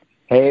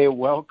Hey,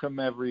 welcome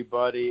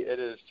everybody. It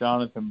is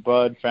Jonathan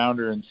Budd,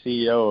 founder and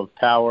CEO of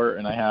Powur,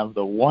 and I have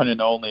the one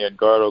and only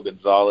Edgardo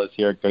Gonzalez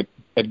here.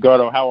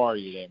 Edgardo, how are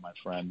you today, my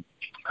friend?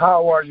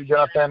 How are you,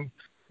 Jonathan?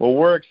 Well,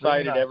 we're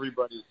excited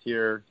everybody's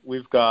here.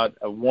 We've got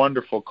a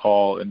wonderful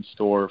call in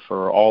store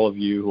for all of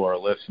you who are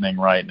listening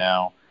right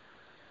now.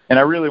 And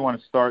I really want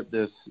to start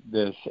this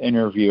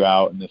interview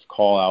out and this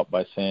call out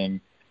by saying,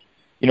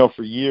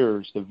 for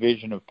years, the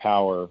vision of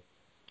Powur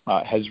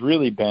has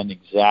really been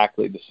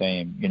exactly the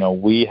same.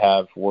 We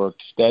have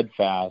worked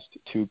steadfast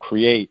to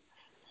create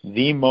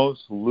the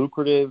most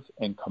lucrative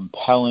and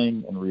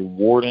compelling and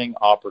rewarding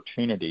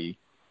opportunity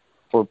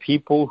for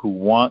people who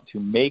want to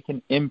make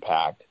an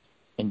impact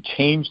and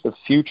change the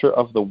future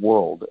of the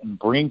world and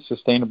bring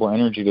sustainable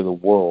energy to the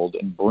world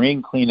and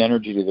bring clean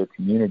energy to their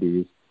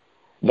communities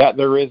that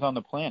there is on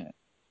the planet.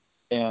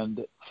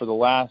 And for the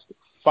last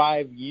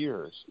 5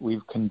 years,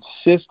 we've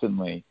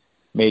consistently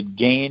made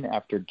gain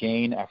after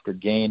gain after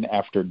gain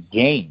after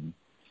gain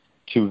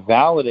to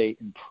validate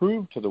and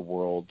prove to the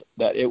world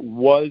that it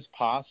was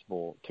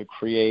possible to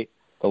create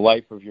the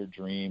life of your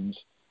dreams,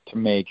 to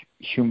make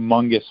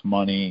humongous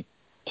money,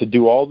 to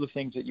do all the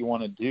things that you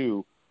want to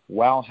do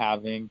while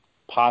having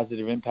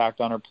positive impact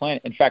on our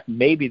planet. In fact,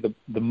 maybe the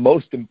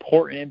most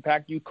important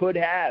impact you could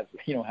have,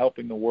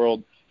 helping the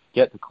world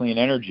get to clean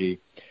energy.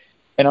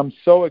 And I'm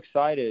so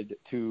excited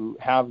to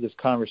have this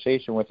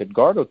conversation with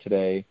Edgardo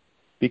today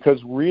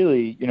because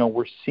really,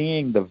 we're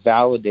seeing the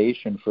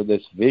validation for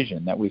this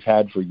vision that we've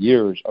had for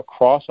years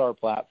across our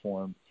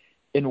platform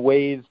in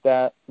ways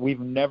that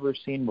we've never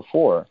seen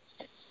before.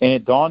 And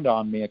it dawned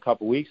on me a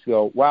couple weeks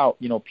ago, wow,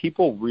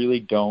 people really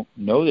don't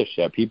know this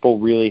yet. People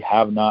really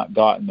have not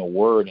gotten the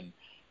word,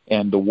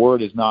 and the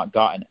word has not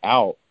gotten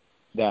out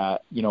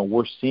that,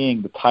 we're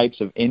seeing the types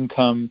of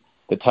income,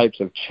 the types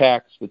of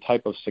checks, the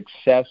type of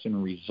success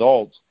and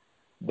results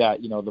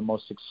that, the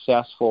most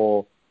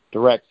successful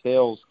direct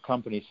sales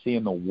companies see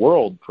in the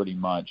world pretty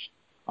much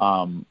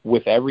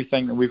with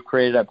everything that we've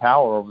created at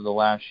Powur over the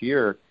last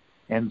year.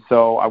 And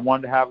so I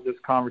wanted to have this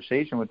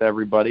conversation with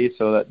everybody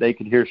so that they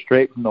could hear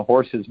straight from the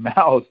horse's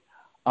mouth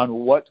on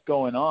what's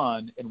going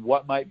on and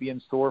what might be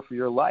in store for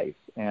your life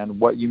and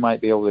what you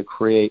might be able to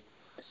create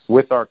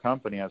with our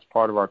company as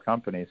part of our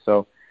company.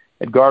 So,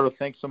 Edgardo,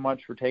 thanks so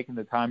much for taking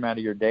the time out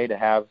of your day to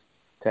have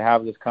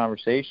this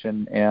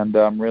conversation, and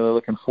I'm really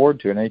looking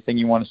forward to it. Anything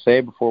you want to say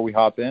before we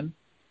hop in?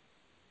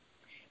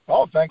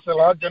 Oh, thanks a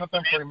lot,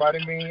 Jonathan, for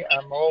inviting me.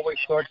 I'm always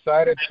so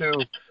excited to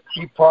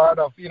be part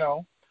of,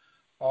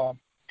 of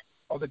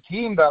the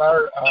team that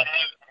are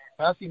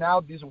passing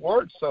out these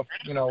words of,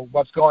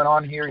 what's going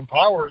on here in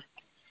Powur.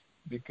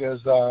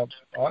 Because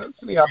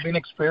honestly, I've been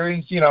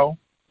experiencing,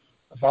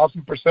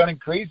 1,000%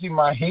 increase in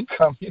my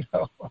income,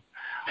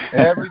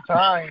 every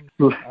time.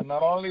 And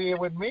not only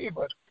with me,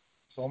 but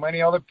so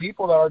many other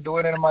people that are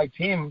doing it in my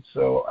team.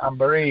 So I'm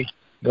very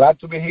glad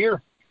to be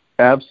here.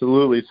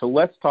 Absolutely. So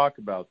let's talk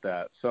about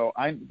that. So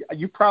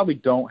you probably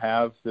don't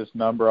have this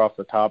number off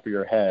the top of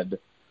your head,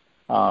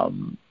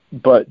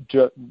 but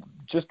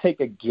just take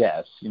a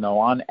guess.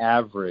 On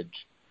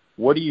average,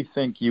 what do you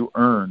think you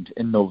earned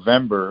in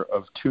November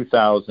of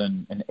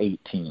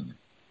 2018?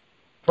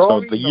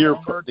 Probably so the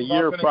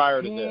year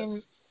prior to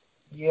this.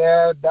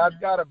 Yeah, that's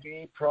got to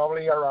be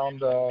probably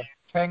around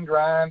 10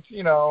 grand.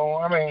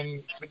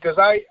 Because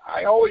I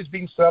always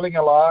been selling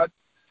a lot.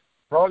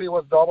 Probably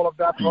was double of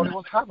that, probably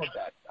was half of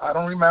that. I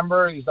don't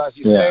remember, as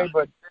you say,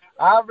 but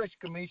average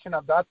commission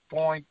at that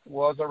point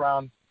was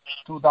around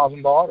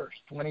 $2,000,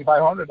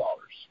 $2,500.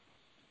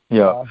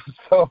 Yeah.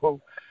 So,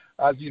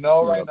 as you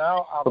know, right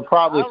now, so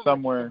probably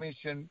somewhere in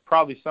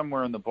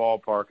the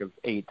ballpark of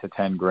 8 to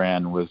 10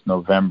 grand was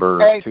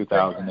November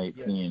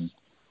 2018, yes.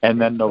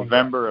 And then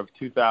November of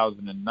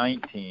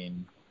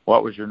 2019.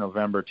 What was your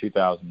November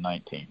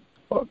 2019?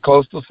 Well,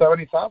 close to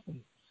 $70,000,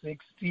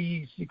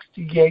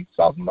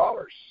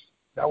 $68,000.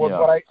 That was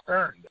what I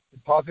earned,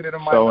 deposited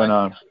in my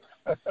bank.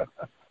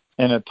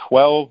 In a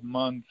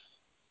 12-month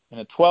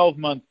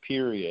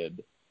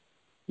period,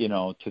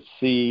 to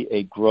see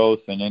a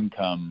growth in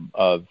income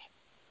of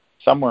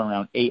somewhere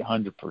around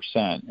 800%,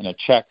 and a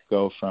check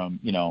go from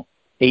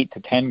 8 to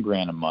 10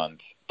 grand a month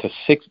to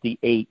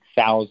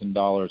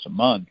 $68,000 a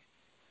month.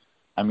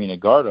 I mean,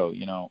 Edgardo,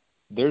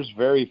 there's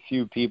very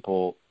few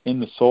people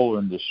in the solar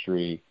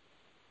industry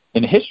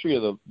in the history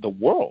of the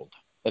world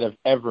that have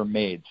ever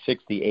made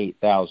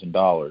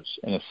 $68,000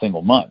 in a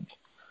single month.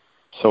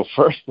 So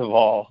first of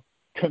all,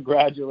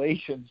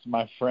 congratulations,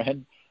 my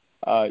friend.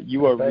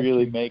 You are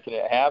really making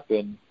it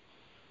happen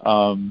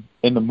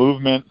in the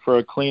movement for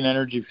a clean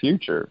energy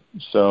future.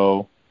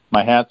 So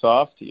my hat's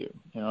off to you.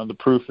 The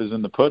proof is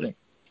in the pudding.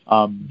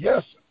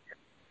 Yes.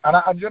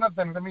 And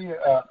Jonathan, let me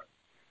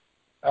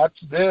add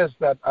to this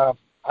that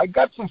I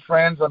got some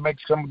friends that make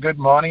some good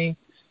money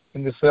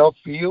in the sales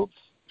fields.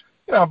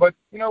 But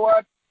you know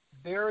what?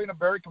 They're in a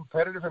very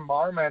competitive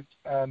environment,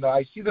 and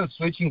I see them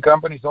switching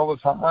companies all the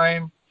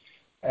time.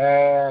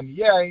 And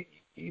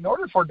in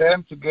order for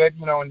them to get, in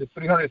the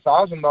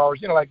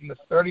 $300,000, like in the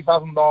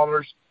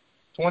 $30,000,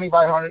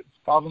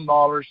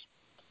 $2,500,000,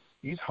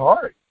 it's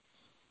hard.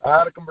 I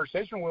had a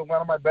conversation with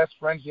one of my best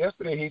friends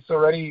yesterday. He's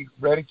already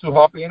ready to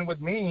hop in with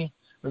me.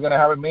 We're going to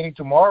have a meeting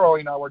tomorrow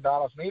in our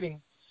Dallas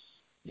meeting.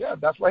 Yeah,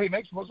 that's what he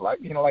makes most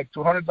likely, like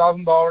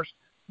 $200,000,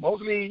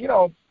 mostly,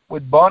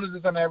 with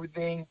bonuses and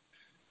everything,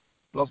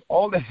 plus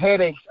all the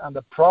headaches and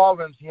the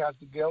problems he has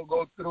to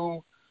go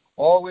through,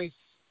 always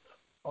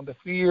on the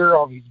fear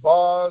of his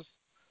boss,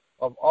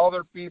 of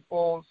other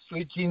people,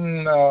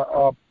 switching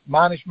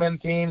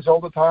management teams all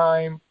the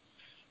time,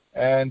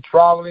 and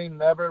traveling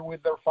never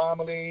with their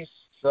families.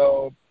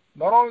 So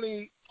not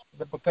only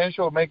the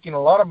potential of making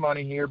a lot of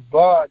money here,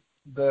 but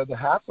the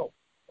hassle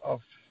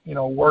of,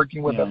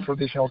 working with a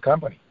traditional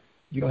company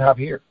you don't have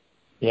here.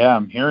 Yeah,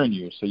 I'm hearing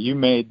you. So you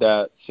made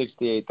that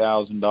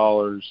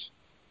 $68,000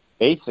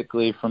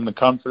 basically from the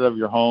comfort of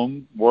your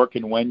home,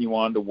 working when you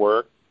wanted to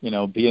work,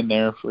 being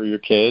there for your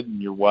kid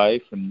and your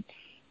wife and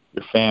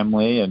your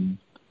family, and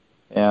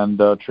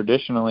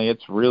traditionally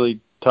it's really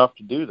tough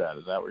to do that.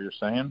 Is that what you're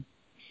saying?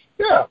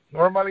 Yeah,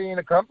 normally in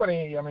a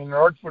company, in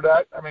order for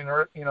that,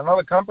 or in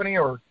another company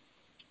or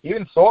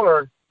even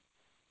solar,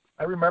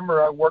 I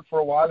remember I worked for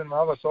a while in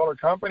another solar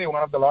company,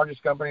 one of the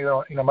largest companies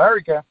in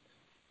America,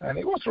 and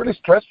it was really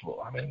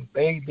stressful.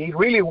 They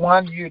really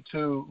want you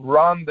to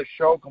run the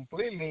show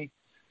completely,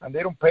 and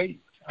they don't pay you.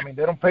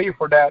 They don't pay you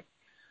for that.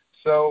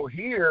 So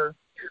here,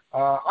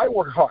 I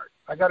work hard.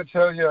 I got to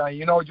tell you,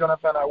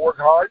 Jonathan, I work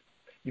hard.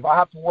 If I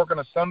have to work on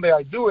a Sunday,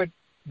 I do it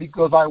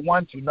because I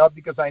want to, not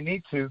because I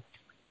need to.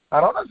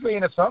 And honestly,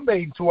 in a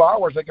Sunday, in 2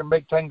 hours, I can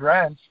make 10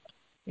 grand.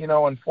 In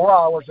 4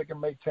 hours, I can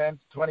make 10,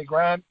 20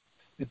 grand,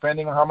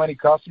 depending on how many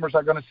customers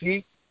I'm going to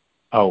see.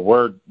 Oh,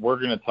 we're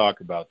going to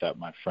talk about that,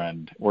 my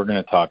friend. We're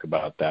going to talk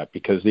about that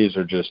because these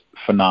are just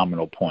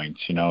phenomenal points.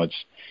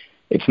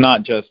 It's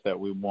not just that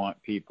we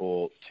want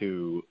people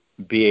to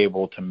be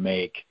able to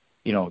make,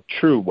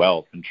 true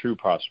wealth and true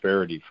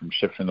prosperity from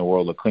shifting the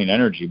world to clean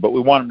energy, but we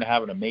want them to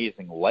have an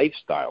amazing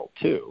lifestyle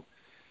too.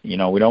 We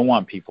don't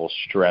want people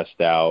stressed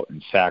out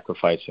and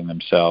sacrificing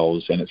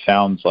themselves. And it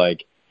sounds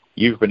like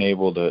you've been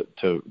able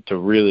to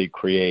really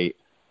create,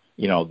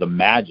 the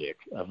magic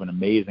of an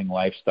amazing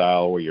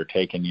lifestyle where you're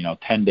taking,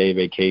 10-day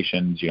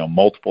vacations,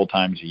 multiple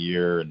times a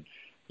year. And,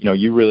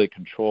 you really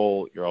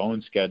control your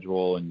own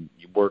schedule and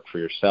you work for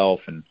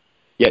yourself. And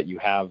yet you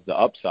have the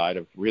upside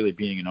of really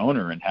being an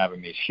owner and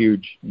having these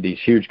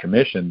huge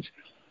commissions.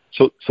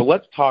 So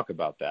let's talk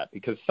about that,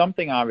 because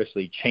something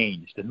obviously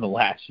changed in the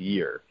last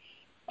year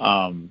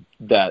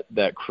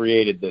that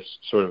created this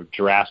sort of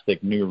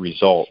drastic new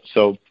result.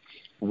 So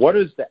what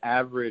is the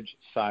average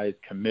size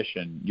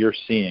commission you're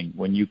seeing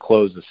when you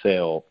close a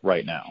sale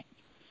right now?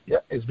 Yeah,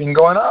 it's been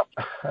going up.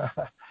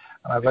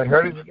 As I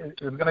heard, it's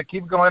going to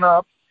keep going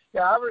up.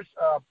 Yeah, average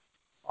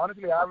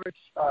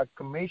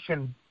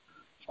commission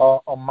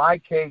on my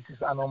cases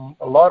and on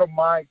a lot of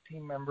my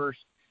team members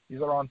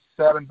is around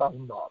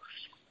 $7,000.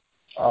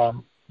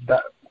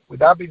 With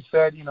that being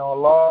said, a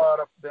lot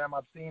of them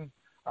I've seen,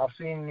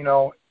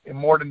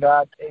 more than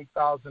that,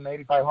 8,000,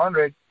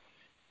 8,500,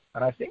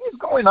 and I think it's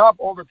going up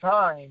all the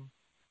time.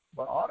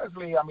 But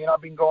honestly,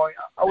 I've been going,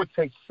 I would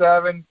say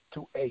 7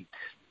 to 8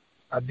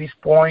 at this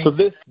point. So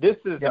this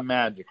is the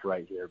magic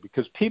right here,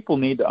 because people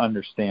need to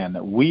understand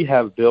that we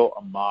have built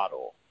a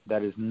model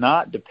that is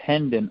not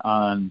dependent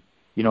on,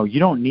 you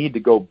don't need to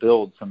go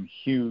build some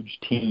huge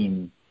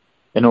team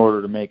in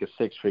order to make a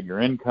six-figure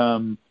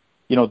income.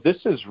 This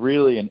is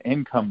really an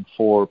income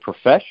for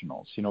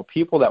professionals,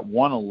 people that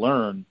want to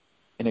learn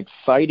an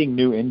exciting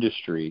new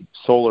industry,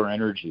 solar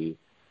energy,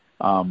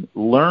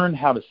 learn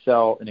how to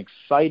sell an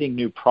exciting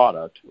new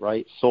product,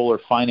 right? Solar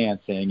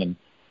financing and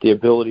the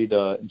ability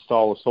to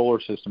install a solar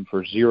system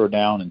for zero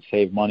down and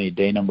save money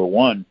day number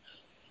one.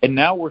 And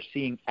now we're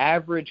seeing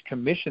average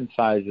commission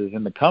sizes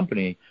in the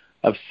company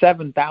of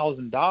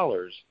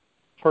 $7,000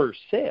 per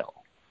sale.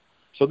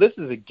 So this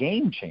is a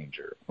game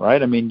changer,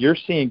 right? You're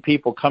seeing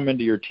people come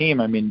into your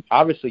team.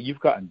 Obviously you've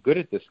gotten good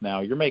at this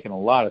now. You're making a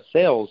lot of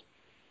sales.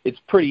 It's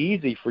pretty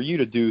easy for you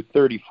to do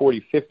 30,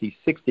 40, 50,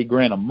 60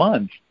 grand a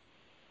month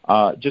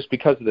just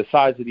because of the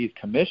size of these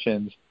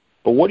commissions.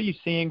 But what are you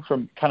seeing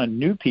from kind of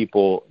new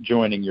people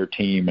joining your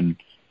team?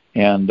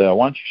 And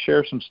why don't you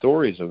share some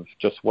stories of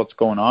just what's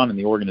going on in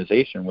the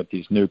organization with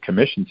these new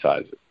commission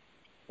sizes?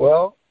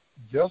 Well,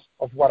 just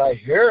of what I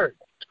heard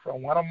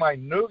from one of my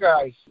new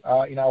guys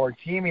in our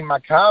team in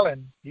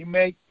McAllen, he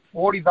made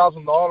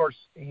 $40,000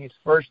 in his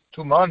first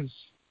 2 months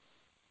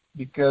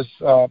because,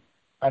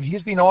 and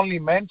he's been only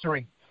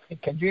mentoring.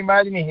 Can you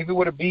imagine if he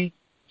would be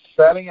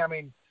selling?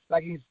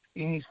 Like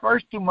in his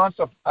first 2 months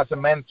as a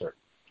mentor.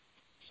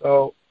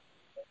 So,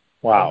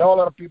 wow. I know a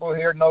lot of people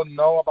here don't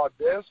know about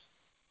this,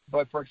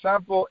 but for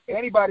example,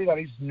 anybody that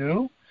is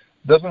new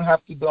doesn't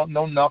have to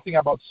know nothing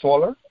about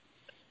solar.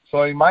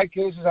 So in my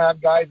cases, I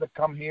have guys that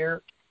come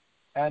here,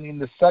 and in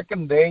the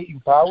second day in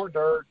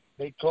Powur,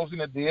 they closing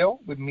a deal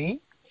with me,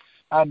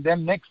 and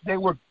then next day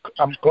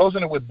I'm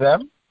closing it with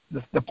them.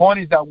 The point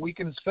is that we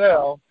can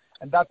sell,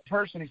 and that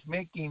person is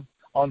making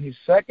on his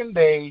second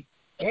day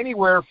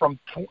anywhere from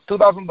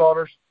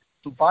 $2,000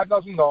 to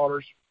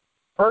 $5,000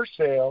 per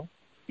sale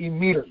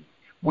immediately,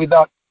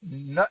 without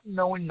not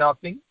knowing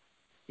nothing.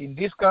 In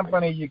this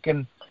company, you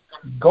can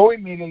go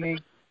immediately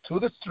to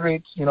the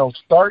streets,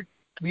 start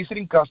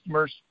visiting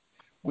customers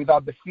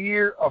without the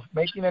fear of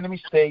making any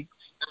mistakes,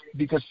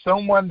 because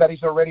someone that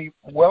is already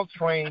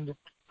well-trained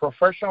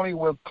professionally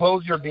will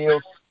close your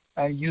deals,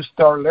 and you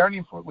start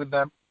learning with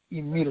them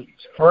immediately,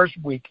 first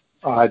week.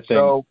 I think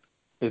so.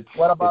 What it's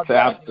about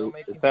that?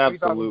 it's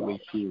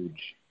absolutely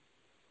huge.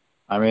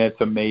 I mean,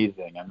 it's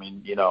amazing. I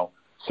mean,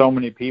 so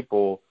many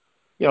people,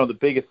 the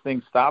biggest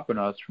thing stopping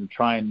us from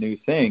trying new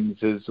things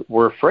is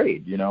we're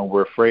afraid.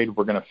 We're afraid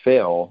we're going to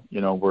fail.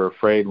 We're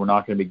afraid we're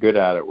not going to be good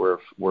at it. We're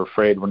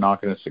afraid we're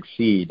not going to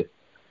succeed.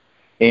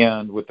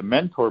 And with the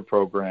mentor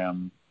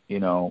program,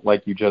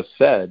 like you just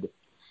said,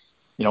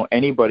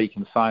 anybody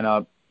can sign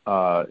up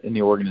in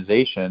the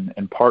organization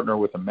and partner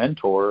with a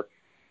mentor,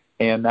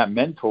 and that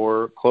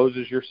mentor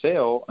closes your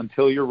sale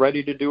until you're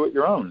ready to do it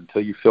your own,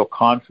 until you feel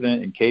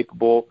confident and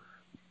capable,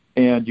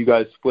 and you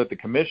guys split the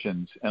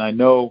commissions. And I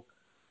know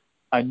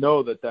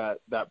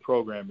that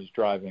program is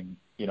driving,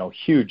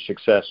 huge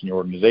success in your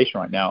organization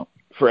right now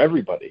for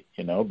everybody,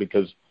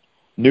 because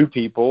new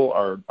people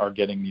are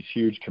getting these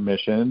huge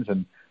commissions,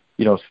 and,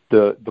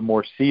 the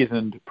more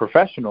seasoned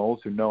professionals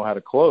who know how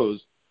to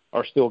close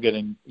are still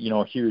getting,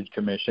 a huge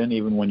commission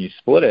even when you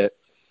split it.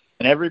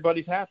 And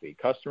everybody's happy.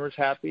 Customers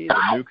happy.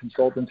 The new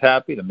consultant's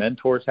happy. The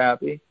mentor's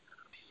happy.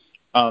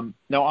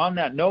 Now, on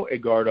that note,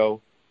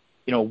 Edgardo,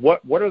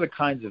 what are the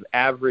kinds of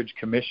average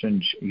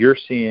commissions you're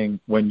seeing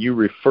when you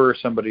refer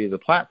somebody to the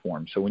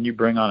platform? So when you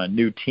bring on a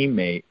new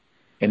teammate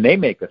and they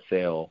make a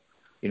sale,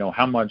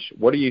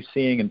 what are you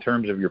seeing in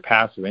terms of your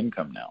passive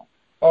income now?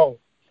 Oh,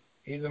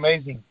 it's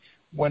amazing.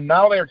 When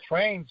now they're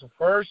trained, so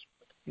first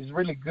it's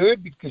really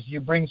good because you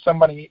bring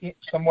someone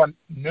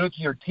new to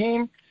your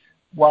team.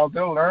 While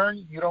they'll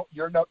learn,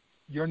 you're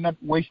not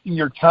wasting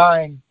your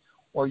time,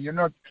 or you're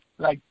not,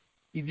 like,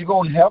 if you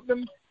go and help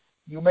them,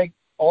 you make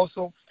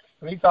also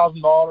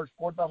 $3,000,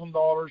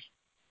 $4,000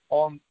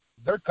 on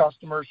their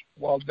customers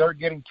while they're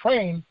getting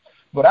trained.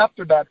 But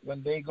after that,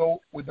 when they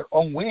go with their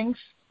own wings,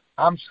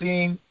 I'm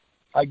seeing,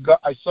 I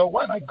saw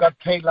one. I got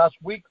paid last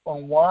week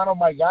on one of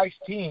my guys'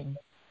 team,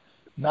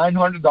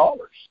 $900.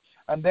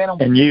 And then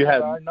you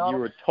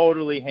were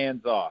totally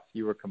hands off.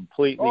 You were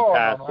completely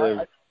passive.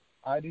 No,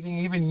 I didn't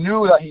even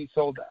knew that he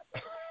sold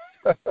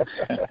that.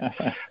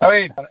 I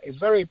mean, it's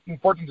very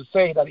important to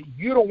say that if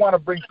you don't want to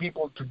bring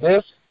people to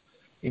this,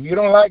 if you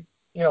don't like,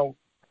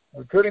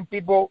 recruiting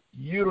people,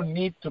 you don't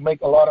need to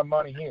make a lot of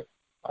money here.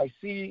 I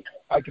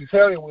can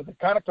tell you, with the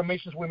kind of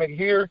commissions we make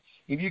here,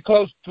 if you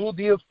close 2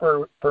 deals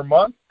per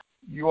month,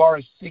 you are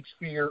a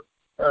 6-figure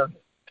earner.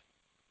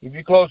 If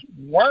you close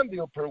 1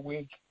 deal per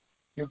week,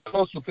 you're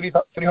close to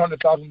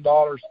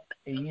 $300,000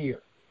 a year.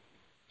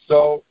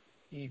 So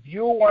if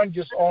you want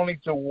just only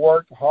to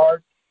work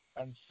hard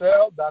and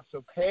sell, that's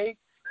okay.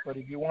 But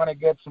if you want to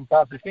get some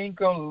passive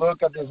income,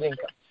 look at this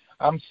income.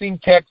 I'm seeing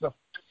checks of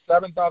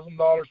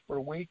 $7,000 per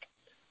week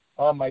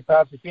on my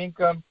passive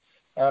income,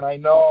 and I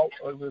know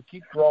it will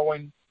keep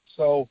growing.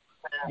 So,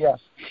 yes,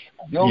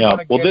 you're going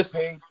to get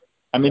paid.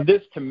 I mean,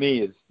 this to me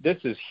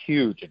is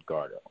huge,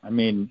 Edgardo. I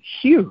mean,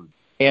 huge.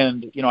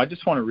 And, I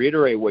just want to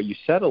reiterate what you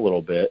said a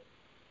little bit,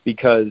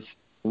 because,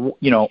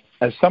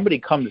 as somebody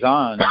comes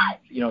on,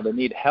 they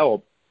need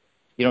help,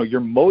 you're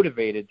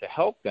motivated to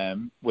help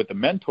them with the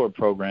mentor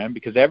program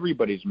because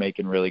everybody's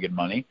making really good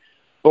money.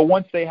 But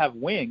once they have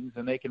wings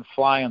and they can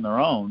fly on their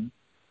own,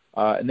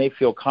 and they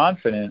feel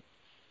confident,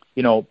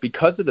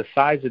 because of the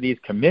size of these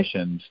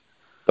commissions,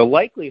 the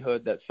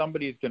likelihood that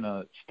somebody's going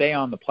to stay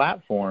on the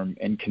platform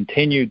and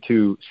continue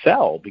to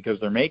sell because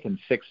they're making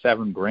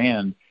 $6-7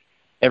 $7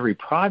 every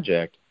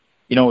project,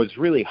 is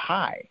really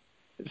high.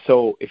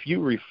 So if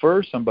you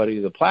refer somebody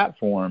to the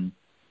platform,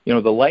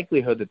 the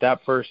likelihood that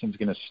that person's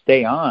going to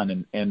stay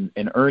on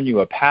and earn you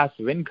a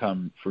passive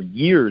income for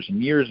years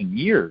and years and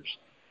years,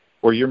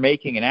 where you're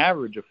making an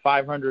average of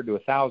 $500 to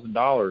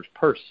 $1,000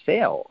 per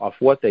sale off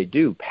what they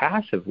do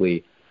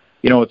passively,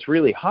 it's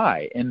really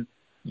high. And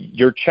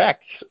your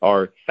checks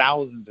are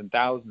thousands and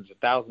thousands and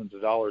thousands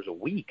of dollars a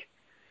week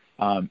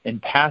in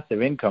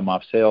passive income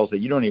off sales that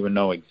you don't even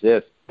know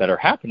exist, that are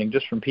happening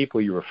just from people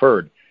you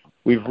referred.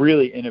 We've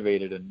really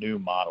innovated a new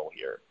model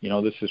here.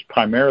 This is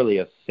primarily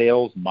a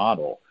sales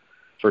model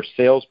for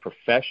sales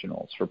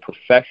professionals, for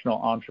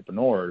professional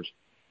entrepreneurs.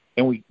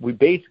 And we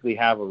basically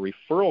have a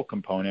referral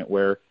component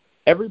where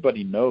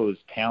everybody knows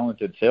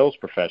talented sales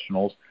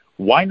professionals.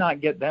 Why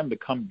not get them to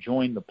come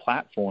join the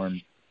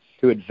platform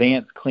to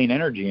advance clean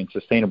energy and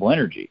sustainable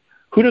energy?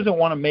 Who doesn't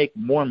want to make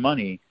more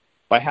money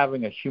by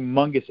having a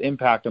humongous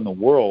impact on the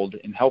world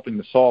and helping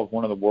to solve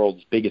one of the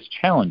world's biggest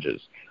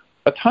challenges?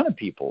 A ton of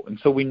people. And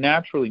so we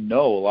naturally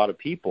know a lot of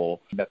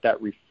people that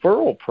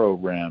referral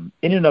program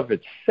in and of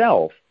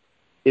itself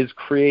is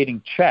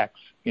creating checks,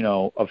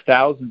 of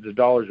thousands of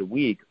dollars a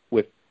week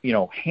with,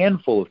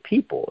 handful of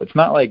people. It's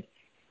not like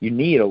you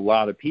need a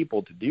lot of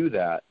people to do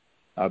that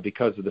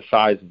because of the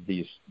size of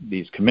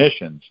these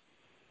commissions.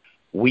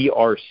 We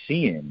are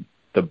seeing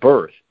the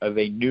birth of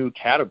a new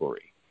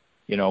category,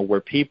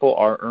 where people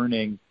are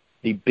earning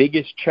the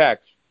biggest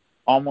checks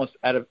almost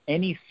out of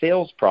any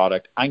sales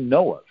product I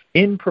know of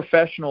in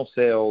professional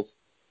sales,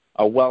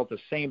 while at the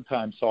same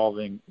time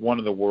solving one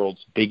of the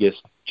world's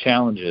biggest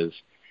challenges.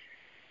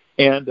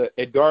 And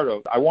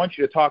Edgardo, I want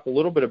you to talk a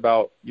little bit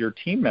about your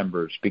team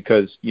members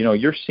because,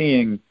 you're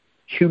seeing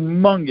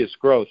humongous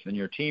growth in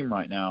your team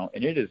right now,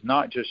 and it is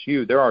not just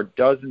you. There are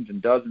dozens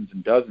and dozens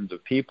and dozens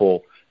of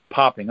people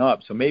popping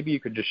up. So maybe you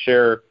could just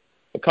share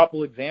a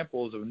couple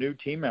examples of new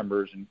team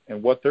members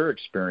and what they're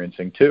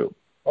experiencing too.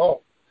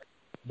 Oh,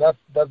 that's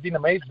been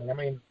amazing. I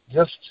mean,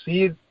 just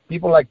see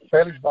people like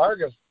Felix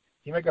Vargas.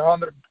 He make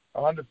 $100,000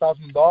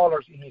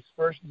 in his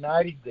first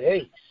 90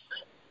 days.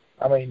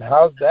 I mean,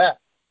 how's that?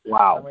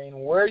 Wow. I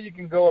mean, where you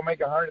can go and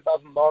make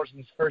 $100,000 in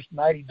his first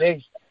 90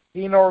 days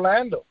in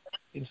Orlando,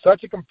 in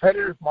such a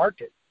competitive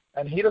market,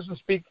 and he doesn't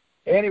speak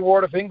any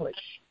word of English.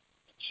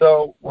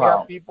 So we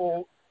have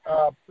people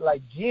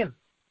like Jim.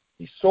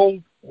 He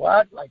sold,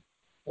 like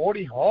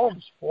 40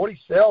 homes, 40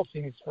 sales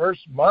in his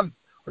first month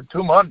or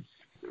 2 months.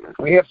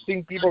 We have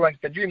seen people, like,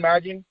 can you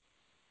imagine,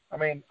 I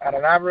mean, at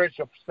an average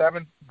of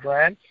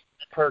 $7,000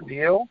 per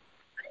deal,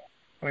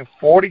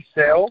 40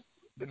 sales,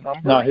 the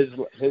number. No,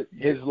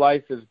 his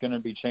life is going to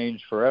be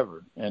changed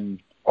forever.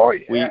 And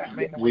we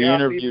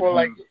interviewed people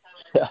him.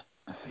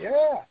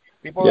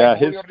 People like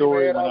his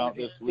story Rivera went out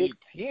this week.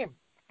 Team.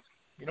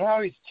 You know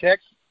how his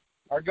checks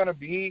are going to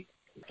be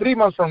 3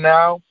 months from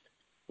now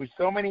with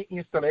so many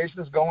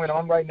installations going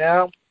on right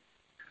now?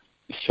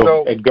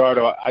 So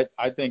Edgardo,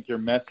 I think your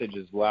message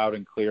is loud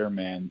and clear,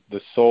 man.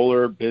 The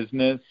solar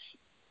business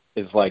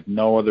is like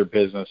no other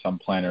business on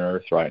planet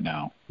Earth right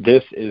now.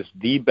 This is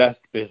the best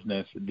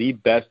business, the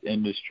best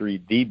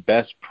industry, the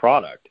best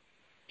product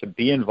to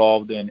be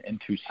involved in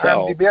and to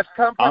sell the best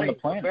company, on the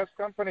planet. The best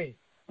company.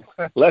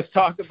 Let's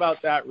talk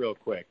about that real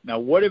quick. Now,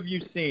 what have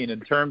you seen in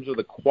terms of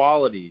the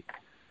quality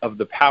of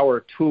the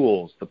Powur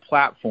tools, the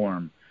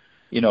platform,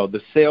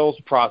 the sales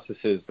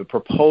processes, the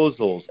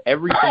proposals,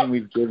 everything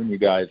we've given you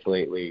guys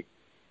lately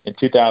in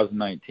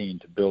 2019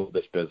 to build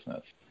this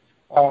business?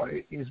 Oh,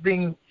 it's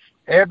been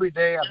every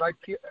day,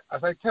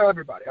 as I tell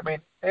everybody. I mean,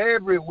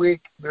 every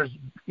week there's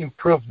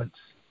improvements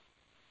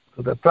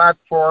to the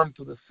platform,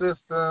 to the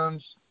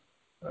systems,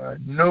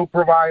 new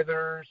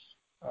providers,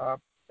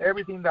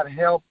 everything that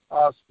helps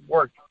us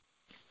work.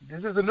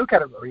 This is a new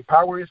category.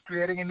 Powur is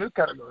creating a new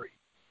category.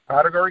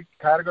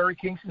 Category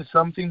Kings is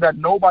something that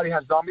nobody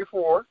has done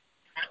before.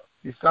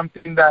 It's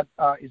something that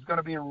is going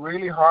to be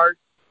really hard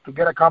to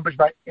get accomplished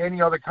by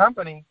any other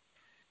company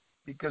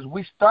because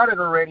we started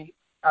already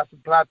as a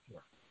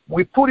platform.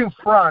 We put in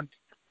front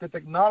the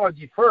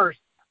technology first,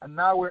 and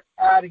now we're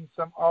adding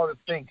some other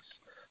things.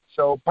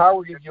 So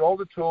Powur gives you all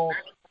the tools,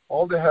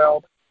 all the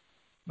help,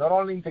 not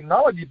only in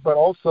technology, but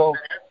also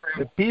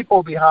the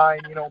people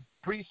behind,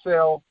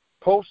 pre-sale,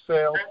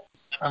 post-sale,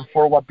 and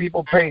for what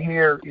people pay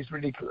here is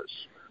ridiculous.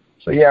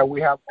 So, we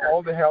have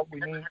all the help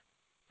we need,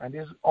 and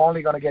this is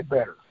only going to get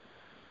better.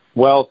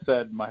 Well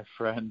said, my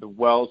friend.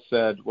 Well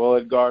said. Well,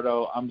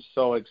 Edgardo, I'm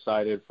so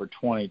excited for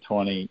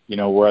 2020.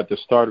 We're at the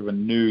start of a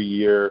new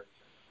year.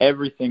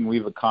 Everything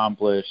we've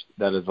accomplished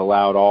that has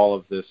allowed all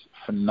of this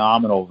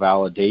phenomenal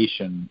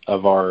validation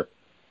of our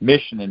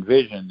mission and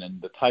vision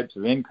and the types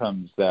of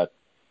incomes that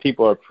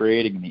people are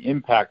creating and the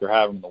impact they're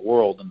having in the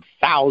world and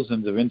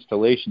thousands of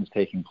installations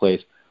taking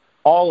place,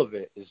 all of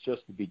it is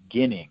just the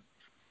beginning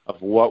of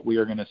what we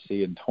are going to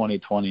see in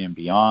 2020 and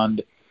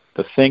beyond.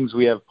 The things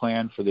we have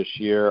planned for this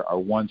year are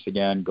once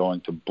again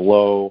going to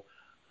blow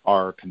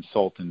our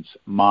consultants'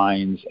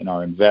 minds and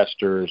our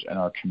investors and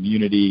our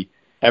community.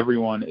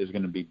 Everyone is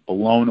going to be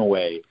blown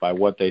away by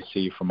what they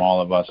see from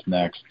all of us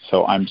next.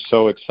 So I'm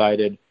so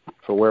excited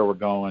for where we're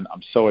going.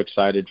 I'm so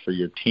excited for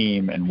your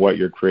team and what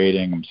you're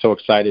creating. I'm so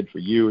excited for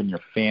you and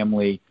your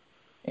family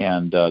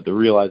and the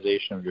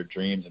realization of your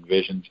dreams and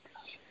visions.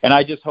 And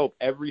I just hope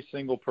every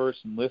single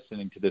person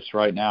listening to this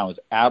right now is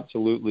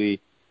absolutely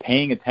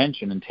paying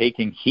attention and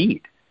taking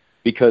heed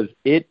because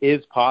it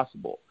is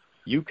possible.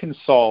 You can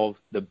solve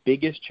the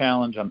biggest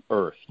challenge on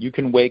earth. You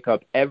can wake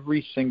up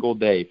every single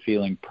day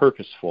feeling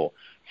purposeful,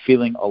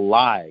 feeling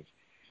alive,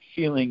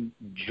 feeling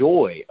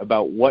joy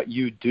about what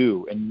you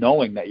do and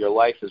knowing that your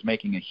life is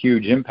making a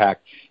huge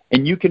impact.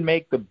 And you can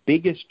make the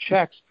biggest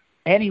checks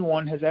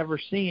anyone has ever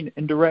seen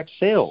in direct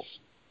sales.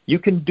 You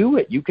can do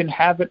it. You can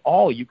have it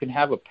all. You can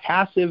have a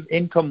passive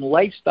income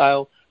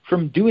lifestyle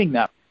from doing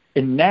that.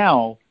 And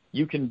now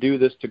you can do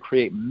this to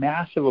create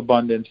massive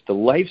abundance, the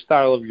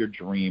lifestyle of your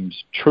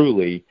dreams,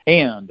 truly,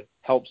 and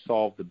help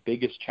solve the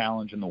biggest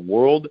challenge in the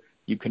world.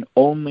 You can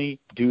only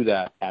do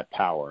that at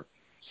Powur.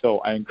 So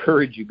I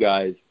encourage you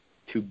guys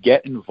to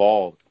get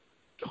involved.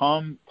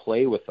 Come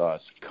play with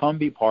us. Come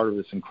be part of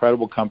this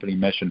incredible company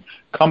mission.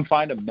 Come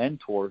find a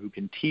mentor who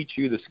can teach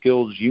you the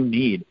skills you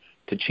need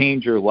to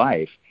change your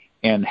life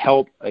and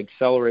help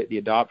accelerate the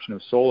adoption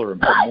of solar and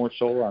put more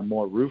solar on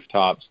more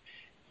rooftops.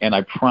 And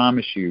I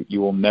promise you,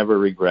 you will never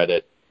regret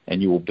it,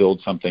 and you will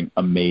build something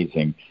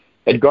amazing.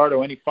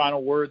 Edgardo, any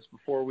final words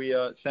before we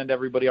send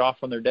everybody off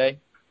on their day?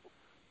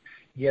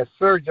 Yes,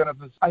 sir,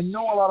 Jonathan. I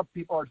know a lot of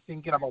people are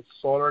thinking about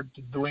solar,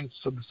 to doing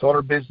the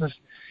solar business.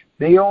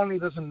 They only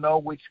doesn't know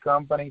which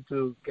company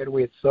to get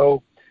with.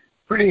 So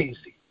pretty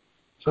easy.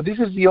 So this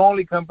is the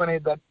only company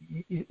that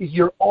is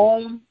your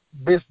own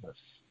business.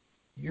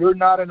 You're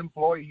not an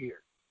employee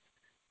here.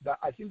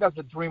 I think that's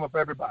the dream of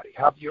everybody.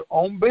 Have your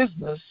own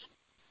business,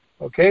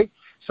 okay?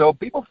 So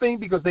people think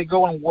because they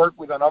go and work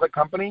with another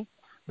company,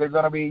 they're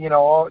going to be, they're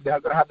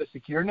going to have the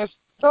secureness.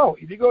 No,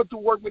 if you go to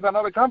work with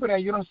another company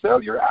and you don't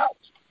sell, you're out.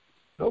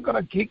 They're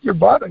going to kick your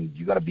butt and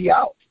you're going to be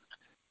out.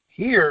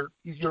 Here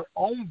is your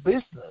own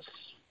business,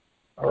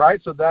 all right?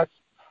 So that's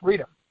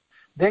freedom.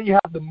 Then you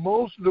have the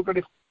most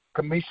lucrative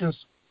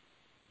commissions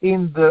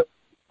on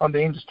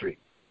the industry.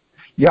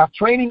 You have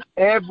training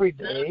every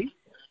day,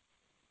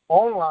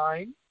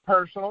 online,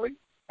 personally,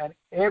 and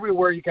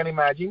everywhere you can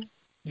imagine.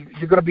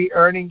 You're going to be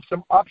earning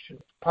some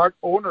options, part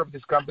owner of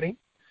this company.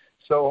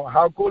 So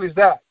how cool is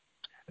that?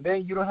 And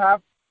then you don't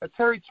have a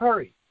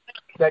territory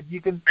that you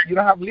don't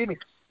have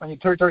limits on your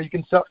territory. You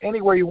can sell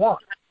anywhere you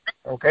want,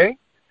 okay?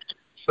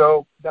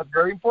 So that's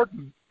very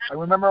important. I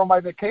remember on my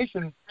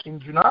vacation in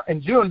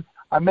June,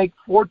 I make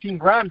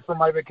 $14,000 from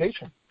my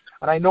vacation,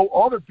 and I know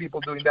other people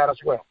doing that as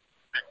well.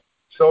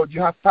 So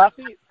you have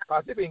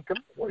passive income,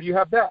 or you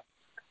have that.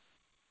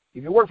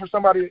 If you work for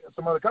some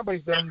other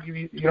companies, then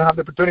you don't have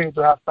the opportunity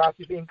to have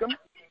passive income.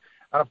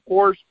 And of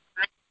course,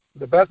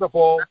 the best of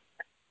all,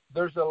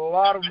 there's a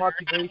lot of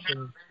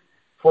motivation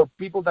for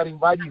people that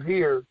invite you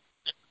here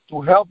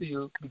to help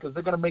you because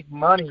they're going to make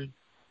money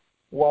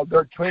while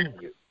they're training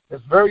you.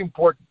 That's very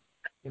important.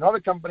 In other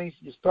companies,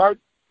 you start,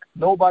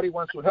 nobody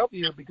wants to help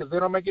you because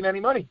they're not making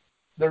any money.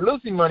 They're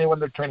losing money when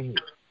they're training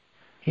you.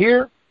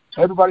 Here,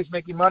 everybody's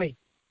making money,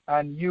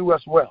 and you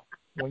as well.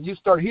 When you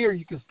start here,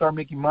 you can start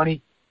making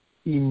money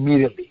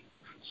immediately.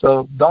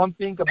 So don't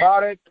think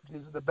about it.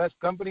 This is the best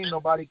company.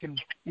 Nobody can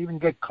even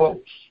get close.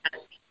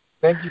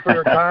 Thank you for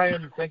your time,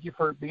 and thank you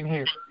for being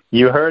here.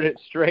 You heard it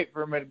straight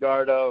from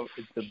Edgardo.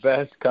 It's the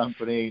best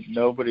company.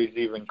 Nobody's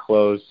even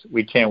close.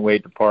 We can't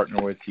wait to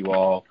partner with you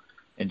all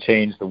and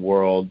change the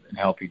world and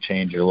help you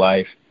change your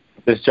life.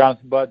 This is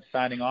Jonathan Budd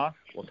signing off.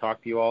 We'll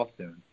talk to you all soon.